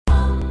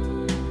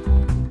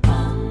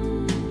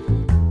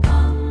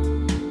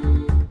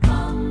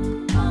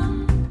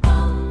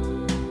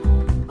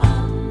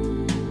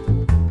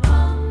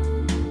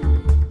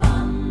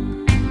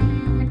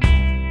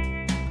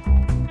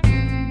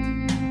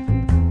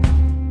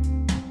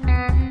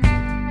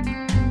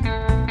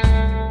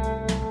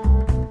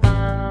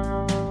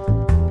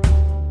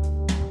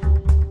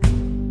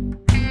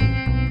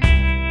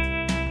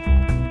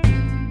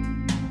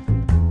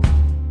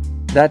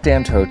That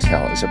Damned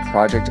Hotel is a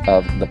project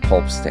of The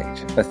Pulp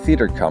Stage, a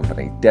theater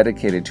company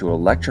dedicated to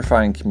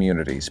electrifying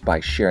communities by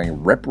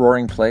sharing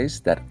rip-roaring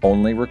plays that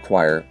only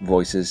require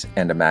voices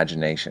and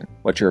imagination.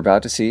 What you're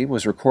about to see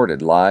was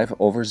recorded live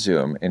over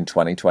Zoom in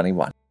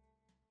 2021.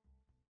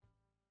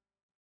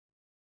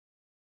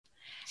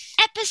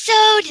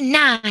 Episode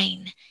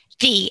 9,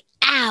 The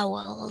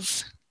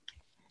Owls.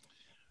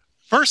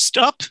 First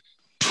up,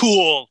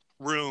 pool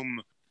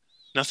room.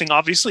 Nothing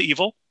obviously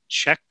evil.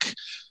 Check.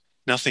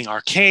 Nothing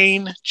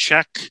arcane.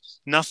 Check.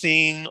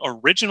 Nothing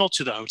original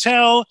to the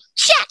hotel.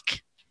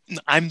 Check.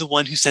 I'm the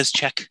one who says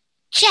check.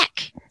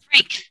 Check.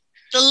 Frank,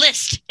 the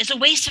list is a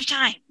waste of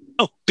time.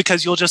 Oh,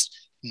 because you'll just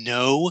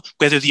know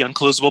whether the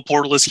unclosable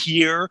portal is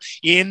here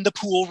in the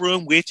pool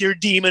room with your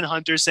demon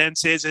hunter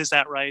senses. Is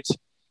that right?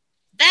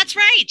 That's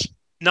right.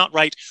 Not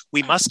right.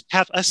 We must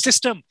have a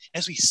system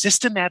as we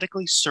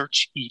systematically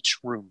search each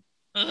room.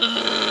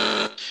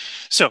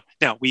 So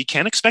now we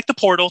can expect the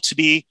portal to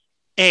be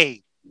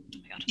A,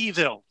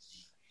 evil,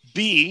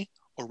 B,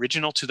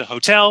 original to the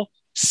hotel,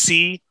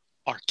 C,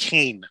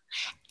 arcane,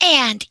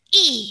 and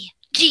E,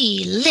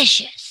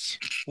 delicious.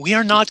 We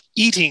are not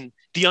eating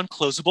the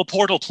unclosable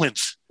portal,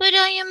 Plinth. But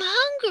I am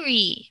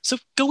hungry. So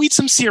go eat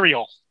some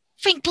cereal.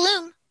 Frank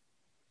Bloom,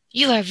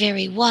 you are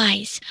very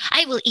wise.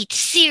 I will eat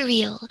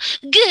cereal.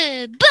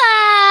 Goodbye.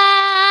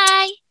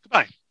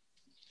 Goodbye.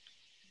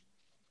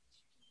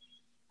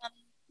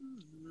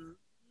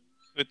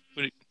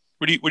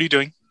 What are you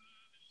doing?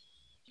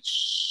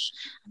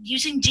 I'm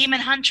using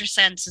demon hunter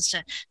senses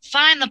to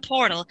find the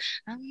portal.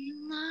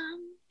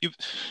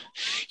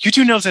 You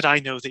do know that I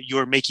know that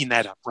you're making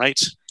that up, right?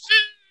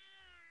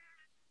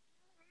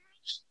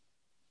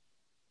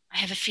 I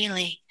have a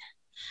feeling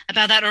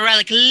about that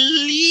relic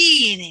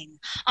leaning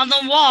on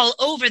the wall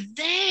over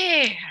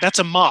there. That's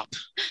a mop.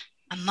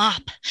 A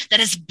mop that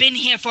has been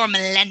here for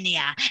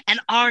millennia. An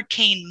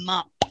arcane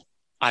mop.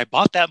 I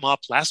bought that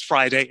mop last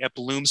Friday at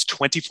Bloom's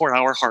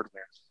 24-hour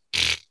hardware.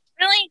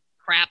 Really?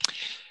 Crap.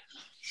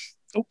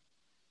 Oh,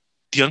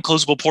 the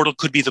unclosable portal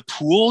could be the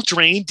pool.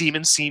 Drain.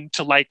 Demons seem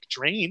to like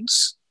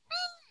drains.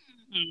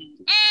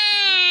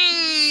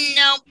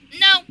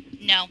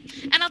 No.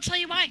 And I'll tell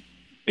you why.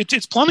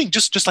 It's plumbing,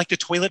 just like the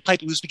toilet pipe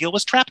Oozbegill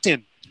was trapped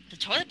in. The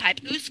toilet pipe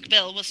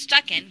Oozbegill was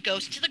stuck in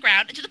goes to the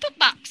ground into the poop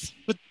box.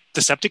 With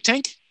the septic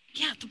tank?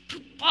 Yeah, the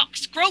poop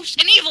box. Gross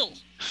and evil.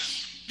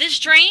 This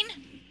drain,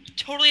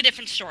 totally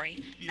different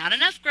story. Not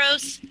enough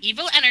gross,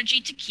 evil energy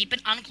to keep an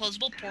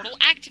unclosable portal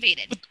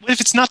activated. But if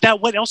it's not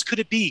that, what else could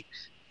it be?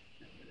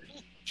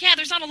 Well, yeah,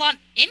 there's not a lot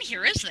in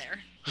here, is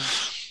there?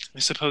 I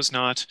suppose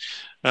not.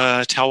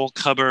 Towel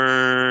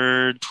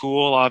cupboard,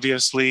 pool,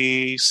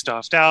 obviously,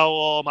 stuffed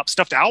owl, mop,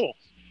 stuffed owl.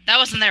 That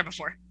wasn't there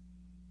before.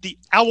 The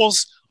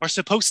owls are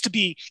supposed to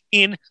be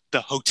in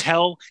the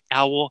hotel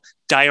owl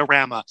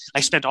diorama.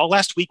 I spent all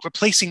last week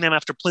replacing them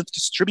after Plinth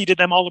distributed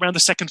them all around the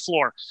second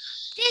floor.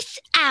 This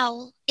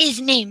owl is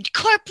named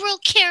Corporal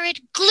Carrot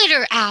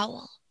Glitter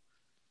Owl.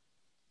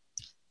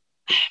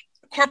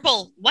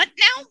 Corporal what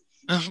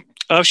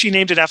now? She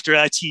named it after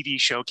a TV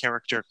show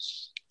character,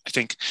 I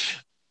think.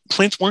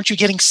 Plinth, weren't you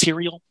getting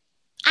cereal?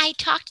 I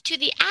talked to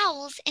the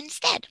owls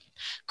instead.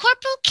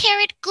 Corporal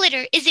Carrot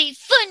Glitter is a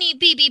funny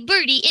baby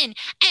birdie in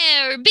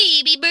Our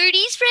Baby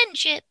Birdie's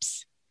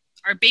Friendships.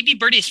 Our Baby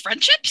Birdie's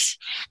Friendships?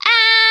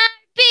 Our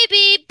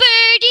Baby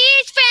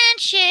Birdie's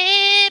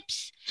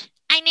Friendships.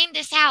 I named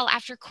this owl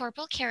after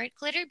Corporal Carrot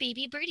Glitter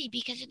Baby Birdie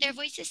because their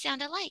voices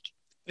sound alike.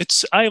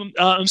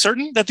 I'm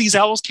certain that these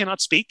owls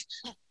cannot speak.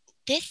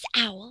 This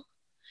owl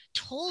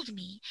told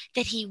me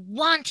that he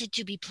wanted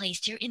to be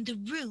placed here in the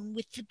room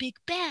with the big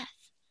bath.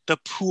 The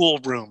pool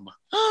room.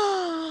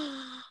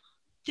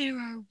 There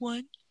are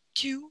 1,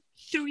 2,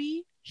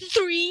 3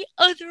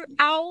 other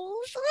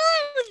owls.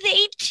 Oh,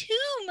 they too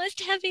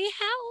must have a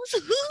house.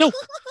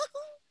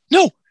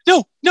 No,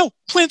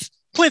 Plinth,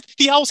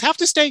 the owls have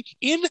to stay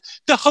in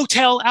the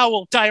hotel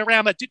owl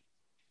diorama. Did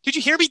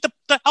you hear me?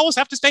 The owls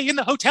have to stay in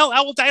the hotel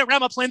owl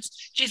diorama, Plinth.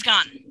 She's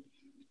gone.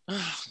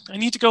 I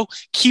need to go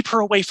keep her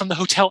away from the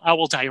hotel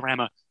owl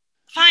diorama.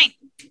 Fine.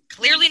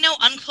 Clearly no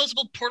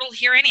unclosable portal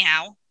here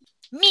anyhow.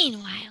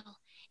 Meanwhile,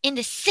 in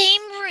the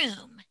same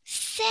room,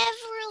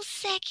 several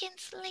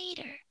seconds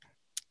later.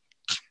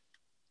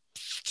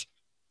 Psst.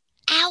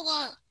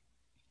 Owl,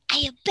 I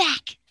am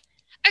back.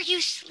 Are you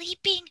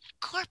sleeping,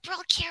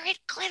 Corporal Carrot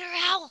Glitter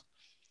Owl?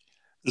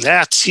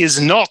 That is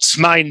not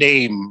my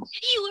name.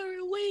 You are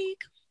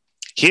awake.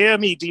 Hear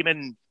me,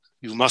 demon.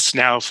 You must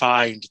now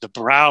find the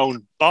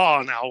brown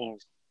barn owl.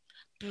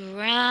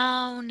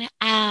 Brown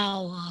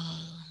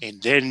owl.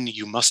 And then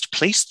you must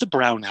place the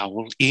brown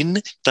owl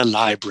in the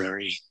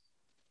library.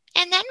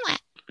 And then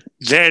what?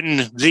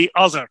 Then the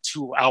other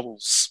 2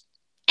 owls.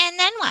 And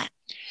then what?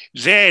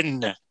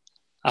 Then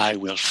I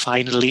will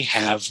finally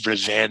have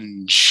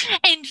revenge.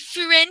 And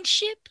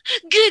friendship?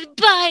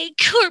 Goodbye,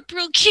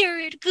 Corporal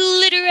Carrot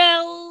Glitter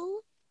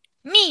Owl.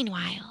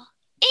 Meanwhile,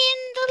 in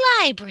the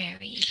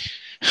library.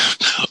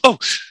 Oh!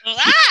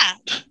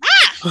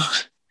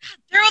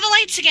 There are the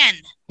lights again.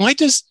 Why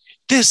does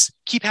this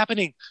keep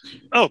happening?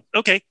 Oh,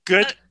 okay,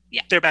 good.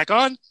 Yeah. They're back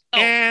on, Oh.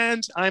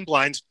 and I'm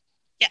blind.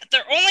 Yeah,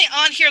 they're only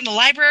on here in the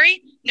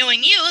library.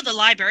 Knowing you, the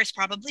library's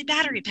probably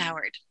battery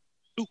powered.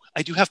 Ooh,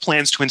 I do have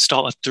plans to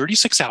install a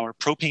 36-hour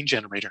propane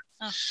generator.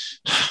 Oh.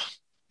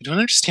 I don't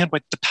understand why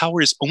the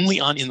power is only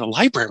on in the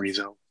library,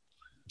 though.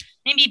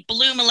 Maybe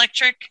Bloom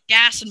Electric,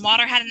 Gas, and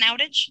Water had an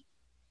outage?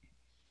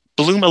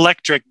 Bloom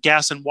Electric,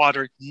 Gas, and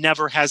Water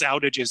never has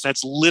outages.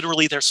 That's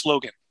literally their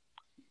slogan.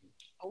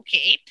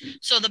 Okay,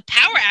 so the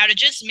power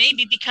outages may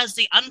be because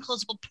the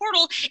unclosable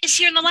portal is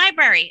here in the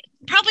library.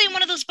 Probably in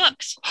one of those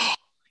books.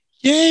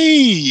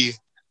 Yay!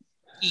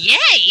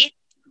 Yay!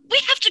 We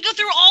have to go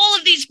through all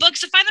of these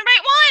books to find the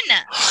right one.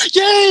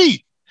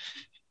 Yay!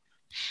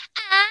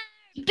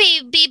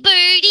 Baby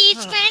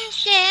birdies,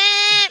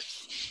 friendship.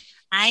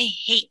 I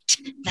hate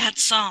that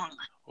song.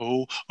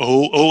 Oh,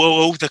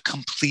 the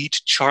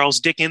complete Charles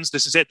Dickens.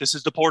 This is it. This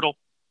is the portal.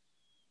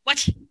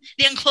 What?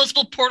 The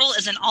unclosable portal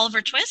is an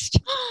Oliver Twist?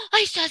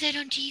 I saw that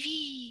on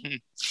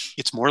TV.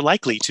 It's more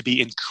likely to be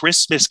in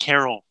Christmas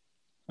Carol.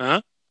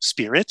 Huh?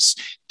 Spirits,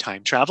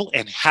 time travel,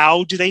 and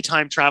how do they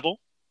time travel?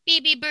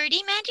 Baby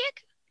birdie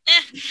magic?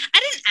 I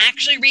didn't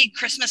actually read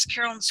Christmas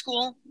Carol in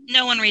school.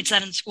 No one reads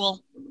that in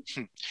school.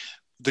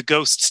 The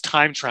ghosts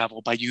time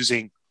travel by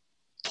using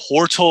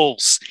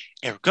portals.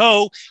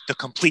 Ergo, the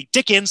complete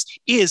Dickens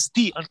is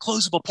the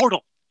unclosable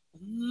portal.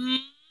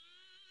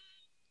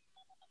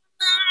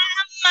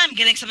 I'm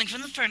getting something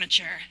from the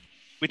furniture.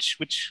 Which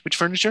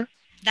furniture?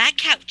 That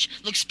couch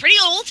looks pretty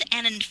old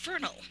and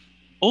infernal.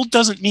 Old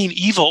doesn't mean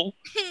evil.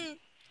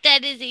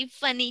 That is a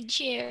funny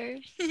chair.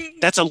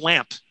 That's a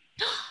lamp.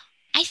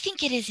 I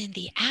think it is in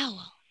the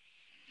owl.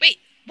 Wait,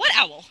 what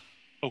owl?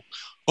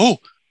 Oh,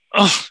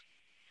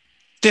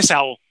 this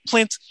owl.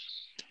 Plint,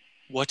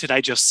 what did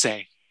I just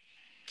say?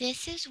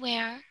 This is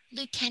where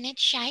Lieutenant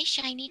Shy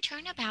Shiny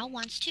Turnabout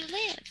wants to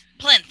live.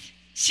 Plinth,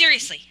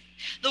 seriously.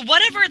 The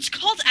whatever it's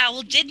called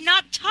owl did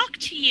not talk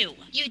to you.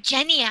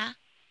 Eugenia,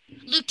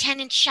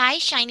 Lieutenant Shy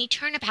Shiny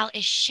Turnabout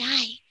is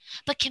shy,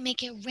 but can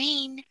make it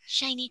rain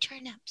shiny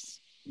turnips.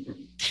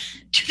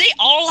 Do they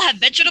all have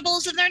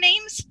vegetables in their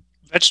names?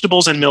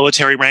 Vegetables and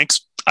military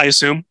ranks, I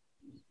assume.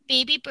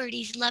 Baby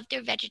birdies love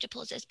their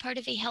vegetables as part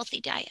of a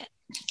healthy diet.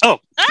 Oh.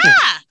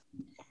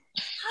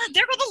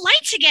 There go the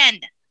lights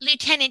again.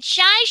 Lieutenant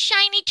Shy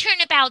Shiny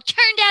Turnabout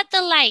turned out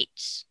the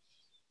lights.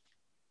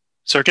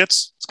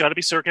 Circuits. It's got to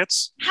be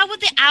circuits. How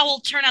would the owl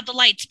turn out the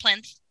lights,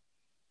 Plinth?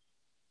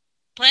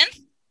 Plinth?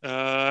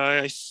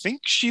 I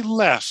think she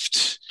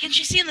left. Can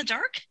she see in the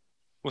dark?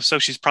 Well, so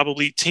she's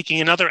probably taking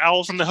another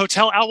owl from the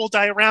hotel owl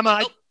diorama.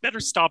 I better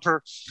stop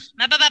her.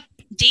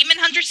 Demon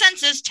Hunter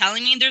senses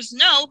telling me there's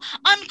no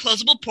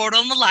unclosable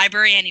portal in the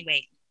library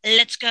anyway.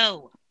 Let's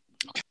go.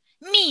 Okay.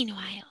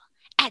 Meanwhile,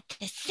 at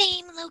the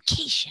same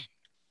location.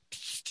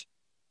 Psst.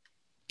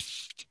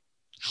 Psst.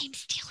 I'm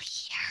still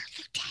here,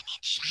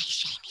 Lieutenant Shy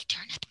Shiny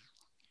Turnabout.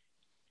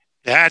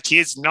 That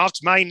is not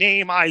my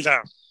name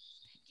either.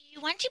 Do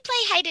you want to play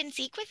hide and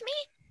seek with me?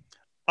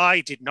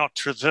 I did not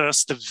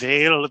traverse the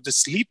veil of the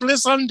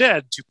sleepless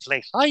undead to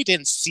play hide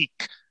and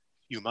seek.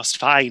 You must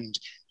find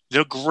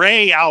the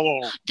gray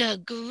owl.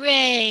 The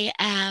gray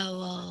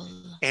owl.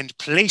 And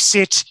place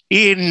it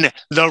in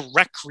the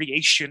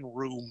recreation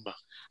room.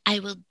 I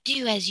will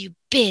do as you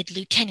bid,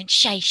 Lieutenant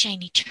Shy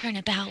Shiny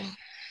Turnabout.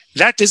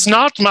 That is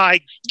not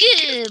my...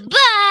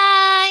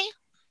 Goodbye!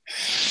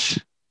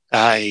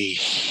 I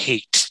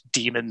hate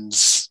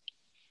demons.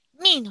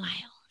 Meanwhile,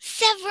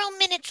 several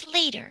minutes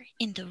later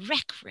in the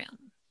rec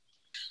room.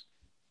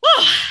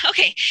 Whoa,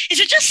 okay. Is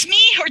it just me,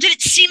 or did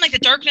it seem like the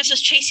darkness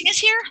is chasing us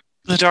here?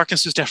 The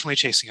darkness is definitely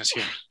chasing us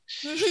here.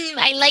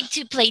 I like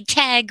to play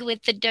tag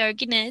with the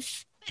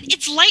darkness.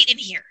 It's light in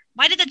here.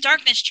 Why did the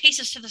darkness chase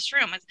us to this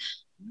room?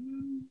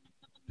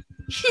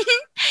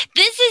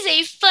 This is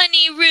a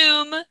funny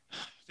room.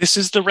 This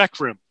is the rec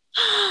room.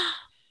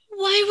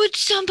 Why would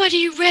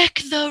somebody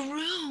wreck the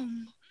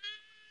room?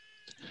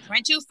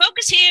 Trying to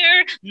focus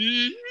here.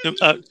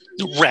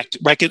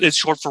 Rec is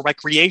short for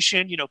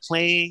recreation,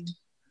 playing.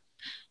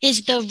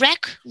 Is the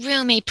rec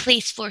room a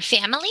place for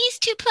families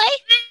to play?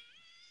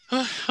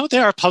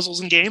 There are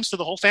puzzles and games for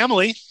the whole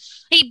family.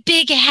 A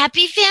big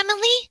happy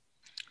family?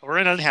 Or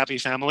an unhappy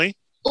family.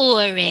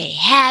 Or a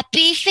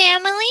happy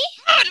family?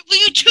 God, will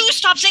you two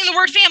stop saying the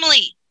word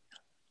family?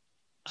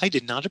 I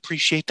did not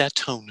appreciate that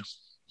tone.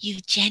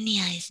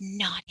 Eugenia is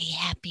not a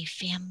happy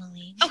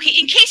family. Okay,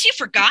 in case you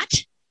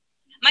forgot,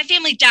 my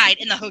family died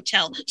in the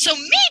hotel, so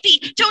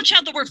maybe don't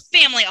shout the word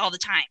family all the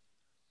time.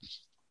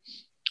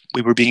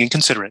 We were being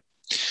inconsiderate.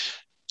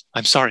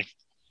 I'm sorry.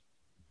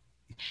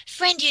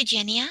 Friend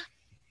Eugenia,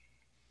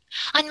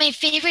 on my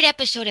favorite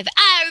episode of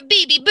Our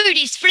Baby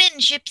Birdie's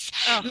Friendships,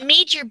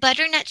 Major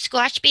Butternut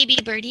Squash Baby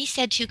Birdie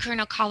said to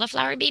Colonel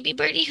Cauliflower Baby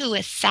Birdie, who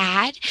was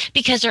sad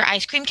because her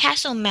ice cream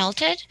castle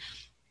melted.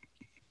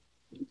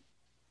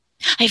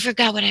 I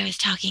forgot what I was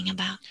talking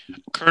about.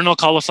 Colonel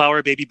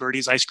Cauliflower Baby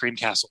Birdie's ice cream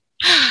castle.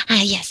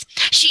 Yes.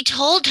 She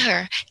told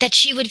her that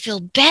she would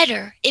feel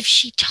better if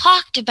she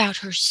talked about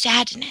her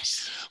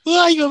sadness.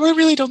 Well, I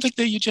really don't think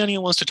that Eugenia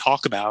wants to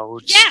talk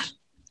about. Yeah,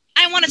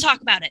 I want to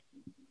talk about it.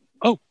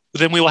 Oh,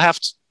 Then we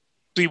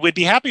would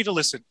be happy to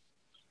listen.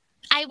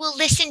 I will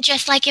listen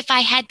just like if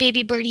I had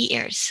baby birdie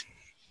ears.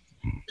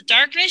 The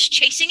darkness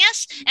chasing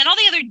us and all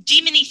the other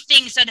demony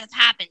things that have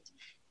happened.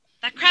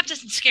 That crap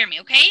doesn't scare me,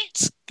 okay?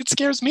 It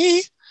scares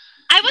me.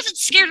 I wasn't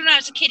scared when I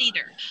was a kid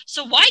either.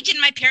 So why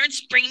didn't my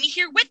parents bring me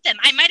here with them?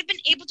 I might have been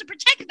able to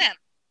protect them.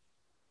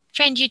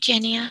 Friend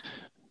Eugenia,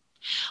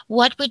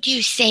 what would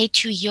you say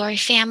to your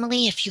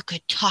family if you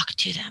could talk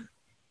to them?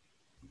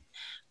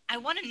 I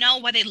want to know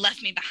why they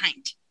left me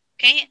behind,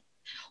 okay?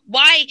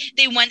 Why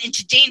they went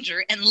into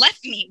danger and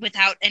left me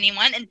without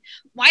anyone, and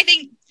why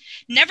they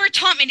never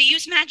taught me to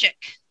use magic.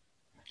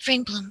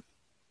 Frank Bloom,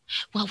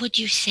 what would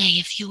you say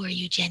if you were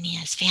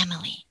Eugenia's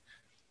family?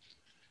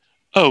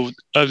 Oh,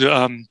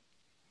 I'm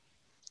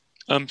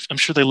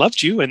sure they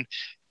loved you, and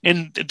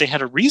they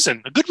had a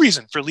good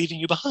reason for leaving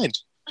you behind.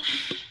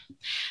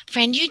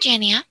 Friend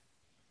Eugenia,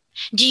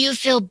 do you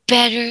feel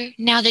better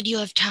now that you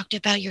have talked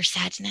about your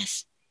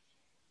sadness?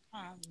 Oh,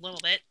 a little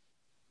bit.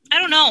 I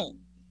don't know.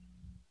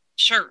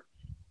 Sure.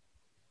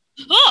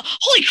 Oh,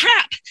 holy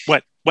crap!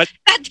 What?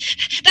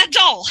 That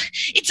doll!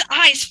 Its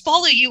eyes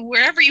follow you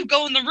wherever you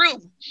go in the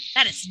room.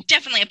 That is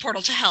definitely a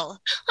portal to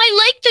hell.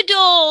 I like the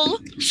doll.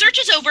 Search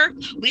is over.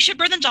 We should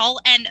burn the doll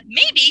and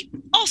maybe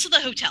also the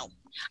hotel.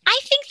 I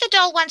think the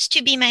doll wants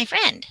to be my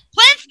friend.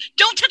 Plinth,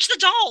 don't touch the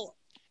doll!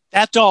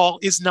 That doll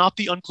is not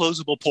the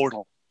unclosable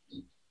portal.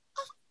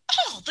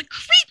 Oh, the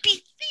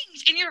creepy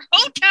things in your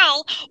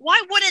hotel.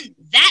 Why wouldn't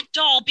that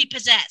doll be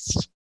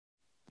possessed?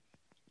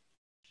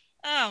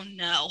 Oh,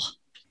 no.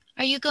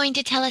 Are you going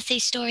to tell us a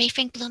story,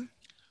 Frank Bloom?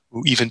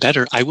 Ooh, even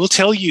better, I will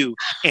tell you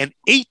an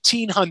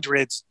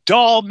 1800s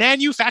doll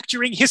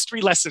manufacturing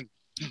history lesson.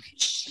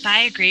 If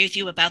I agree with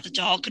you about the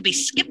doll, could we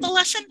skip the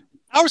lesson?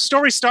 Our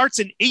story starts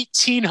in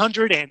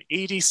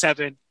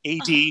 1887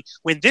 AD,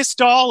 when this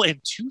doll and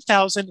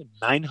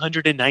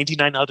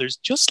 2,999 others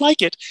just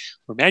like it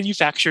were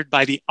manufactured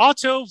by the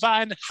Otto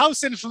von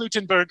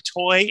Hausen-Flutenberg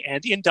Toy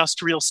and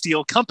Industrial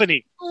Steel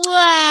Company.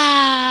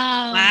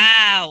 Wow.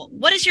 Wow.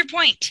 What is your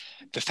point?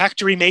 The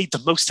factory made the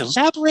most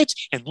elaborate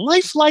and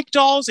lifelike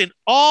dolls in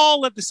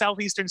all of the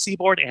southeastern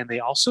seaboard, and they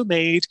also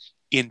made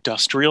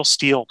industrial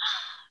steel.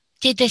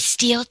 Did the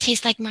steel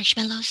taste like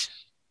marshmallows?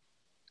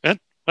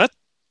 What?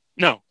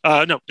 No.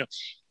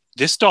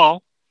 This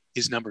doll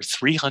is number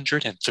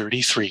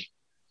 333.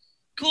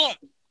 Cool.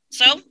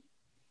 So?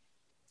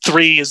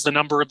 3 is the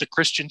number of the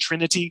Christian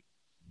Trinity.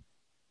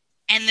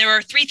 And there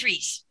are 3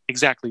 3s.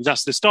 Exactly.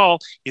 Thus, this doll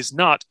is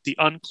not the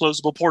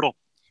unclosable portal.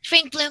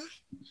 Frank Bloom,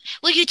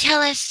 will you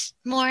tell us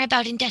more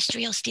about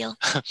industrial steel?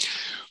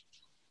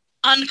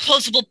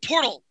 Unclosable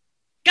portal.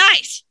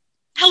 Guys,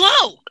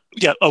 hello.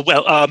 Yeah,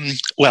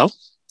 well,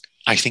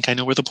 I think I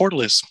know where the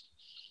portal is.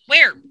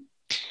 Where?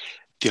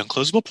 The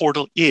unclosable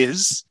portal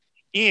is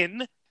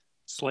in,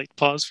 slight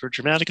pause for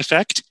dramatic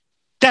effect,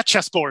 that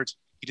chessboard.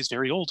 It is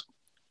very old.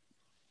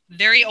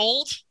 Very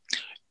old?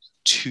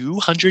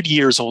 200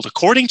 years old,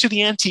 according to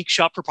the antique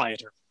shop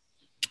proprietor.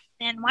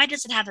 Then why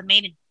does it have a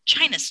made in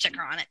China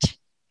sticker on it?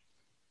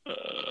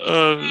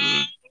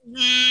 I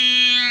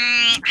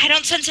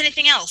don't sense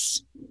anything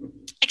else.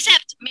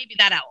 Except maybe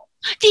that owl.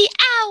 The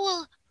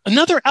owl!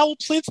 Another owl,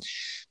 Plinth.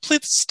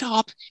 Plinth,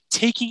 stop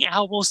taking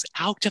owls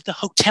out of the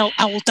hotel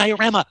owl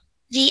diorama.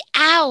 The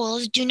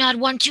owls do not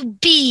want to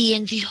be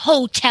in the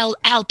hotel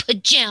owl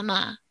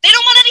pajama. They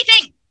don't want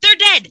anything. They're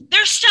dead.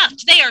 They're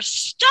stuffed. They are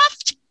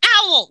stuffed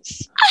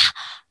owls.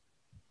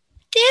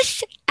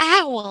 This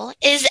owl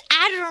is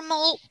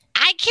Admiral.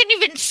 I can't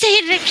even say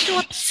it. I'm so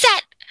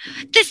upset.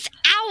 This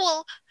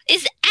owl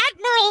is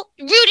Admiral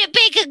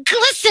Rutabaga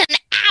Glisten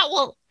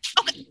Owl.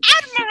 Okay,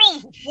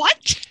 Admiral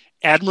what?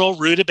 Admiral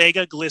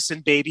Rutabaga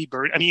Glisten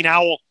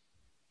Owl.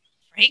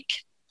 Frank,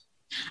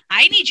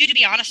 I need you to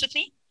be honest with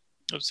me.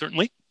 Oh,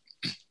 certainly.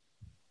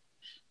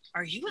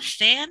 Are you a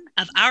fan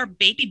of our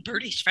baby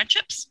birdie's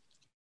friendships?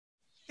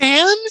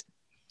 Fan?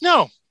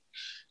 No.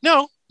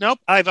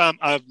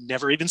 I've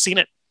never even seen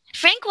it.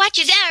 Frank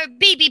watches our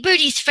baby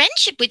birdie's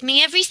friendship with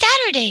me every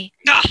Saturday.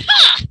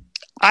 Aha!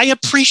 I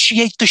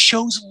appreciate the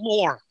show's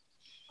lore.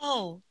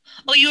 Oh,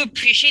 you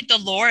appreciate the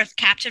lore of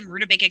Captain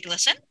Rutabaga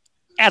Glisten?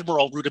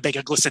 Admiral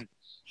Rutabaga Glisten.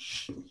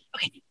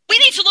 Okay, we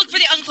need to look for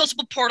the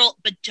unclosable portal,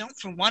 but don't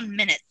for 1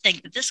 minute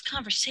think that this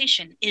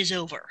conversation is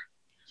over.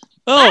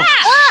 Oh.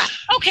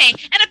 Okay,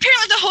 and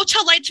apparently the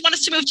hotel lights want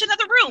us to move to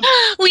another room.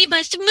 We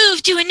must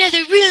move to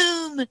another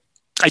room.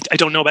 I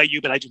don't know about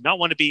you, but I do not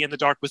want to be in the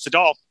dark with the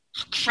doll.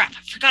 Oh, crap,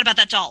 I forgot about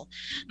that doll.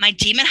 My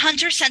demon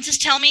hunter senses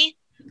tell me,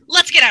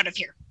 let's get out of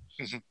here.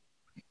 Mm-hmm.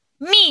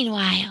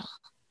 Meanwhile,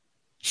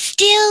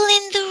 still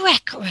in the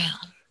rec room.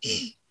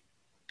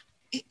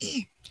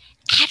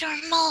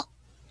 Admiral,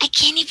 I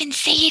can't even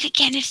say it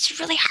again. It's a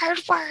really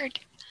hard word.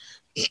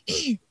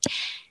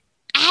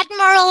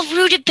 Admiral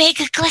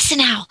Rutabaga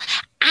Glistenow,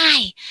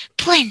 I,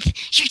 Plinth,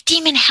 your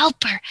demon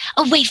helper,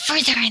 await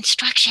further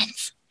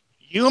instructions.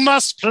 You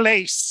must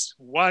place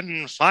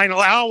one final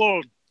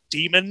owl,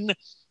 demon.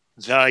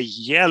 The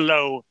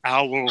yellow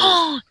owl.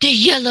 Oh, the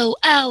yellow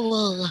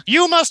owl.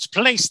 You must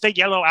place the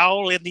yellow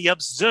owl in the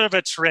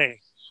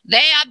observatory. The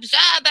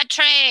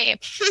observatory.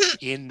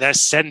 In the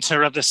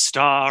center of the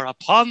star,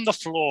 upon the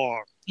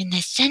floor. In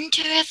the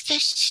center of the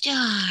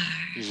star.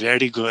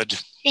 Very good.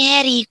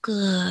 Very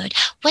good.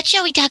 What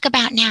shall we talk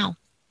about now?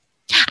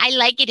 I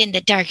like it in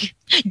the dark.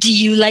 Do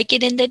you like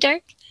it in the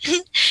dark?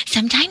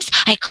 Sometimes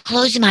I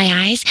close my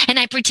eyes and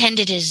I pretend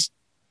it is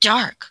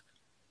dark.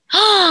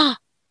 Oh,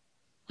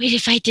 wait,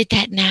 if I did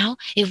that now,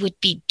 it would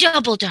be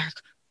double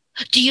dark.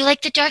 Do you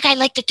like the dark? I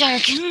like the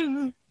dark.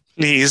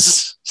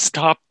 Please,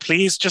 stop.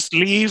 Please, just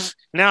leave.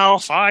 Now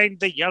find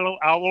the yellow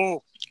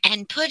owl.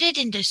 And put it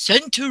in the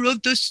center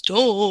of the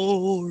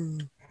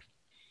star.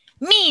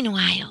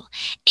 Meanwhile,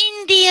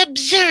 in the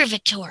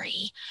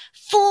observatory,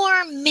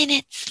 4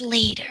 minutes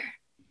later.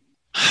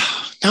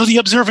 Now the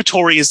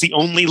observatory is the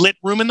only lit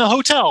room in the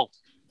hotel.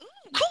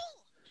 Ooh, cool.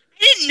 I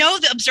didn't know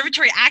the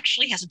observatory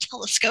actually has a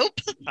telescope.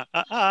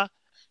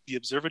 The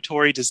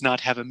observatory does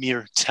not have a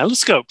mere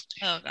telescope.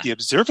 Oh, God. The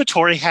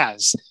observatory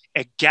has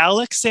a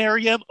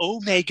Galaxarium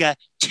Omega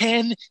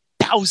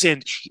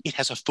 10,000. It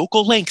has a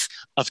focal length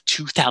of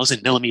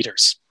 2,000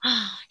 millimeters.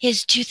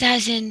 Is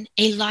 2,000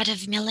 a lot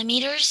of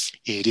millimeters?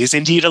 It is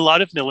indeed a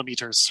lot of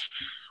millimeters.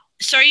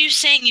 So are you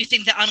saying you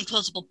think the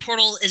unclosable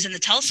portal is in the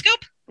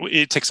telescope?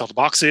 It ticks all the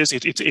boxes.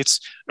 It's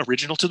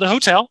original to the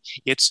hotel.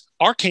 It's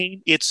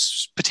arcane.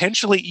 It's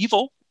potentially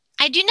evil.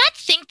 I do not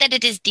think that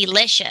it is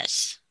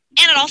delicious.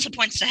 And it also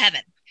points to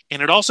heaven.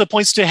 And it also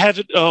points to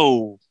heaven.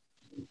 Oh.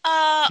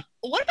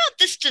 What about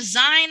this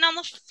design on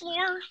the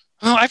floor?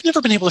 Oh, I've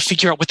never been able to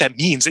figure out what that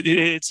means.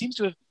 It seems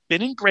to have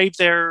been engraved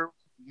there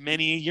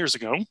many years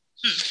ago.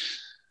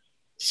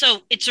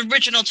 So it's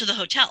original to the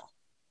hotel.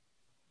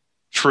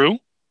 True.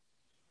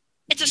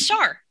 It's a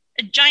star,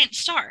 a giant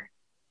star.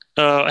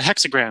 A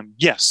hexagram,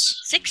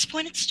 yes.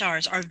 6-pointed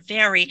stars are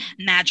very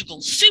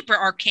magical, super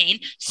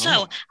arcane.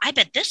 So I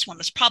bet this one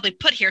was probably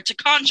put here to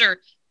conjure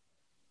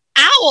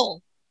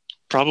owl.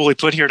 Probably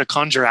put here to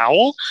conjure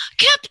owl?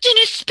 Captain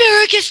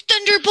Asparagus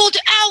Thunderbolt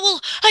Owl,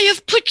 I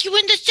have put you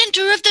in the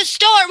center of the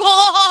star.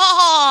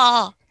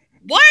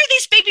 Why are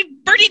these baby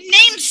birdie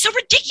names so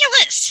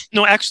ridiculous?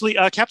 No, actually,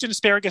 Captain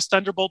Asparagus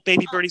Thunderbolt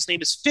Baby Birdie's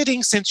name is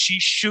fitting since she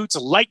shoots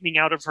lightning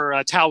out of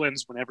her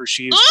talons whenever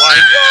she is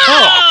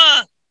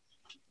flying.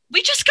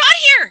 We just got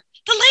here.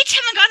 The lights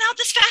haven't gone out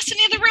this fast in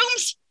the other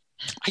rooms.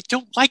 I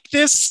don't like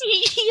this.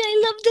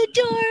 I love the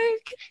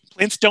dark.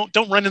 Plants,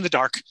 don't run in the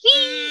dark.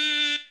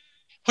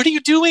 What are you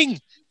doing?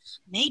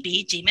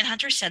 Maybe Demon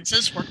Hunter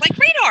senses work like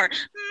radar.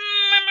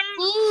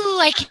 Ooh,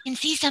 I can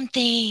see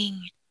something.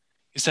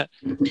 Is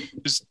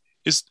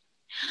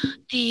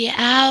the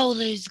owl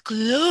is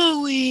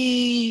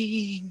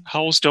glowing.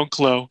 Owls don't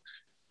glow.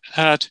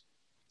 That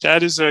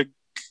is a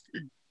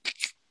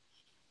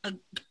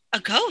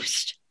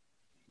ghost.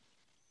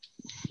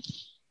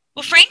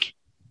 Well, Frank,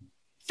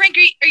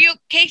 are you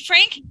okay,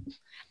 Frank?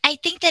 I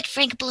think that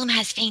Frank Bloom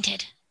has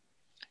fainted.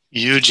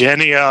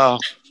 Eugenia.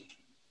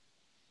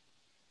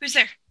 Who's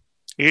there?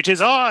 It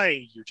is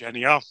I,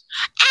 Eugenia.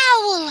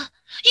 Owl,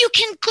 you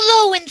can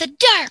glow in the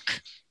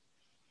dark.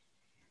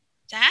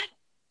 Dad?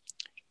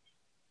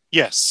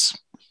 Yes.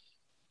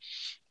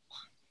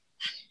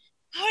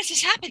 How is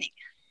this happening?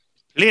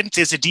 Flint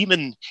is a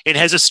demon and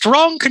has a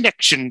strong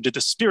connection to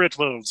the spirit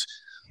world.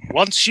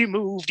 Once she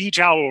moved each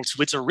owl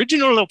to its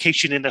original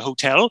location in the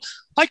hotel,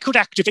 I could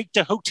activate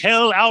the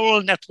Hotel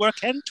Owl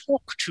Network and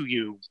talk to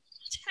you.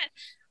 Dad,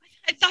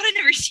 I thought I'd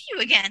never see you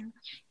again.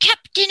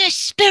 Captain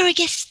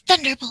Asparagus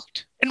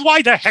Thunderbolt. And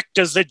why the heck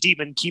does the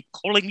demon keep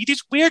calling me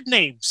these weird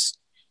names?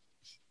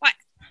 What?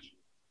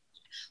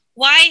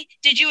 Why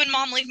did you and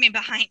Mom leave me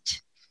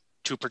behind?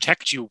 To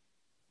protect you.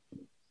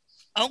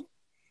 Oh,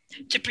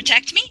 to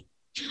protect me?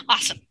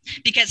 Awesome,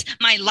 because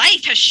my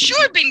life has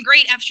sure been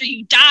great after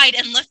you died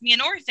and left me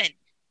an orphan.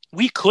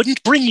 We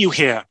couldn't bring you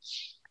here.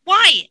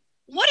 Why?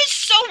 What is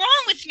so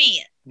wrong with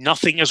me?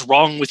 Nothing is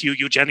wrong with you,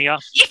 Eugenia.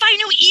 If I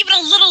knew even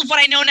a little of what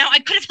I know now,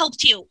 I could have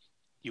helped you.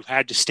 You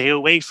had to stay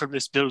away from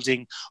this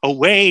building,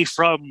 away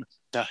from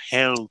the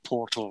hell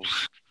portal.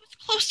 I was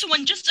close to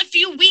one just a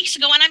few weeks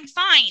ago, and I'm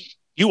fine.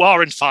 You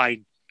aren't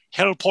fine.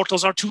 Hell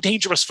portals are too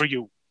dangerous for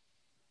you.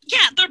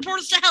 Yeah, they're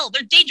portals to hell.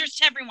 They're dangerous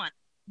to everyone.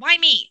 Why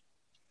me?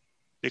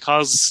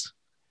 Because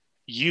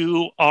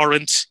you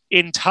aren't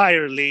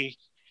entirely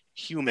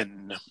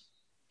human.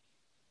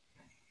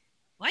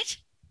 What?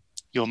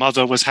 Your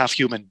mother was half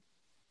human.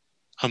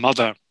 Her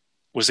mother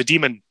was a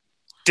demon,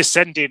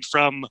 descended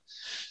from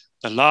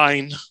the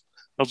line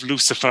of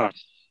Lucifer.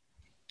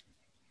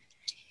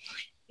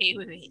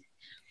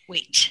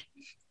 Wait.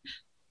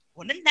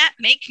 Wouldn't that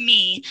make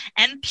me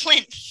and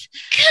Plinth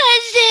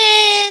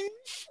cousins?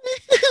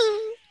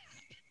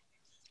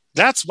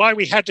 That's why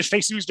we had to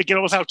face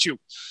Uzbegil without you.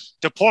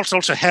 The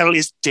portal to hell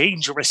is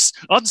dangerous,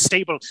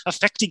 unstable,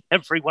 affecting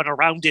everyone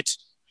around it,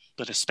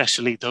 but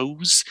especially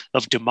those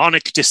of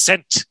demonic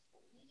descent.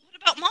 What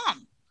about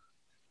Mom?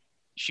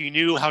 She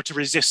knew how to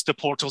resist the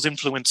portal's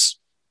influence.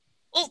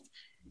 Well,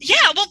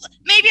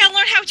 maybe I'll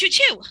learn how to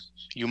too.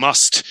 You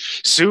must.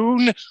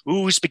 Soon,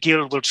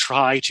 Uzbegil will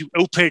try to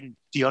open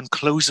the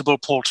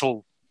unclosable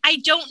portal. I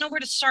don't know where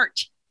to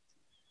start.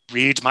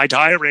 Read my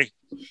diary.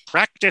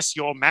 Practice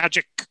your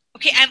magic.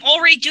 Okay, I'm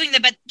already doing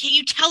that, but can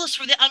you tell us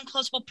where the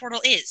unclosable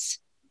portal is?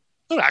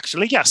 Oh,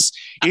 actually, yes.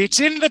 It's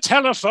in the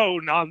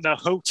telephone on the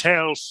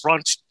hotel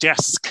front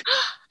desk.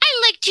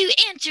 I like to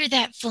answer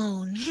that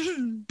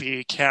phone.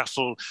 Be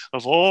careful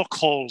of all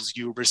calls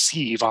you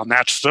receive on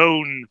that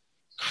phone.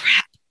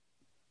 Crap.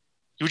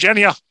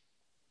 Eugenia,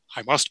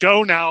 I must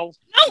go now.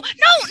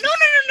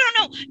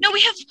 No,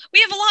 we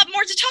have a lot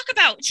more to talk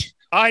about.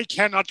 I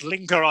cannot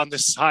linger on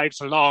this side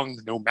for long,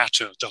 no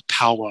matter the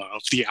power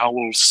of the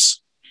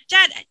owls.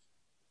 Dad,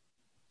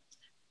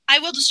 I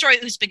will destroy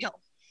Uzbegil.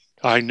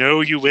 I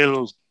know you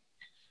will.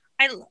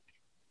 I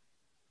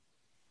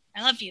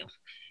love you.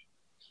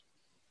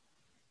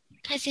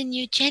 Cousin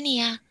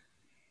Eugenia,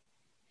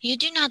 you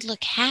do not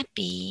look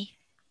happy.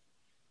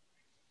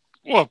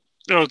 Well,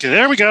 okay,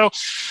 there we go.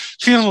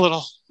 Feeling a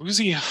little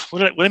woozy. What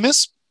did I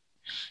miss?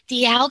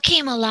 The owl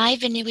came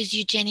alive and it was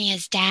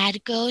Eugenia's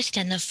dad ghost,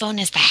 and the phone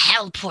is the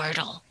hell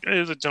portal.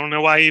 I don't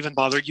know why I even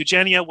bothered.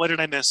 Eugenia, what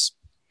did I miss?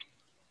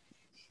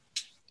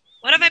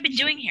 What have I been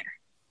doing here?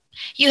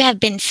 You have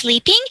been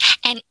sleeping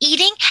and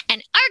eating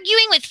and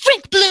arguing with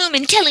Frank Bloom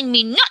and telling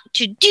me not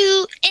to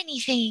do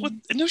anything. What?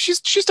 No, she's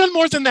done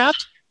more than that.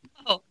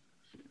 Oh,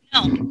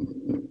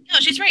 no,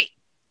 she's right.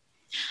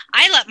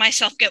 I let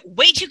myself get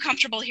way too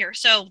comfortable here,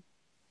 so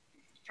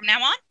from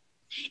now on,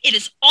 it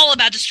is all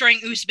about destroying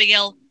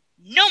Uzbegil.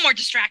 No more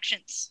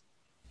distractions.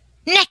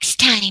 Next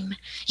time,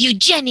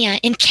 Eugenia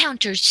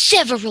encounters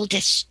several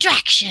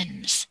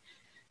distractions.